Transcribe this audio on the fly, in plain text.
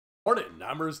Morning,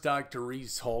 I'm Dr.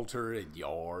 Reese Halter, and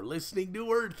you're listening to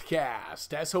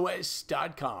Earthcast,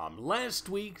 SOS.com. Last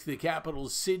week, the capital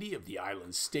city of the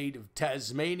island state of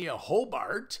Tasmania,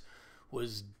 Hobart,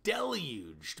 was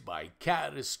deluged by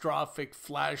catastrophic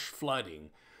flash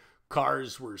flooding.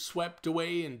 Cars were swept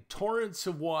away in torrents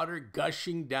of water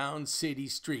gushing down city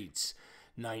streets.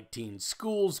 19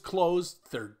 schools closed,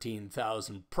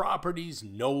 13,000 properties,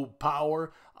 no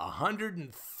power,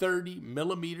 130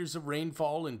 millimeters of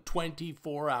rainfall in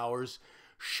 24 hours,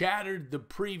 shattered the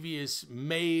previous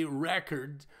May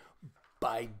record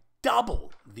by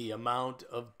double the amount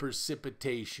of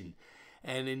precipitation.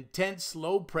 An intense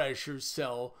low-pressure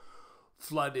cell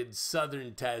flooded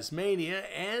southern Tasmania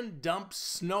and dumped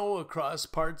snow across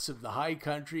parts of the high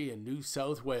country and New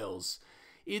South Wales.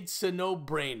 It's a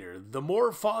no-brainer. The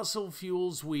more fossil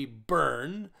fuels we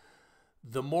burn,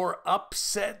 the more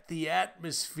upset the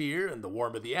atmosphere, and the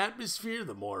warmer the atmosphere,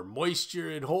 the more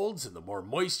moisture it holds, and the more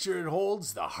moisture it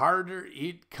holds, the harder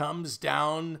it comes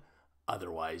down,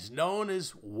 otherwise known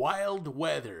as wild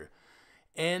weather.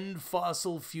 End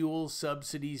fossil fuel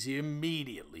subsidies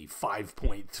immediately,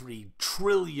 $5.3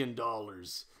 trillion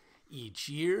each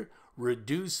year.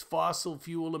 Reduce fossil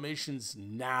fuel emissions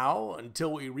now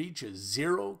until we reach a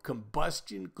zero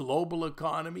combustion global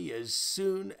economy as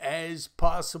soon as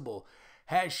possible.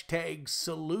 Hashtag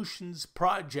solutions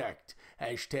project.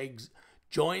 Hashtag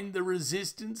join the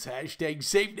resistance. Hashtag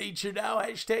save nature now.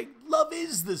 Hashtag love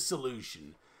is the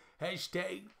solution.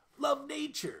 Hashtag love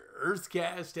nature.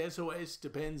 Earthcast SOS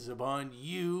depends upon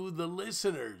you, the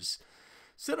listeners.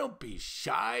 So don't be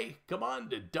shy. Come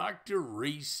on to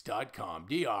drreese.com,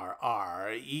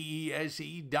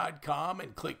 DRREESE.com,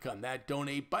 and click on that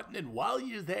donate button. And while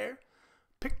you're there,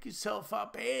 pick yourself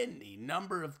up any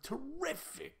number of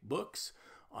terrific books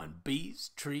on bees,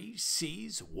 trees,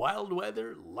 seas, wild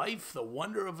weather, life, the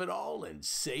wonder of it all, and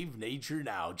save nature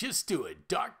now. Just do it.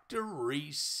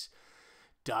 drreese.com.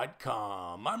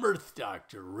 I'm Earth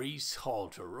Dr. Reese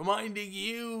Halter, reminding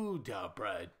you to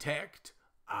protect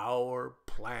our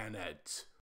planet.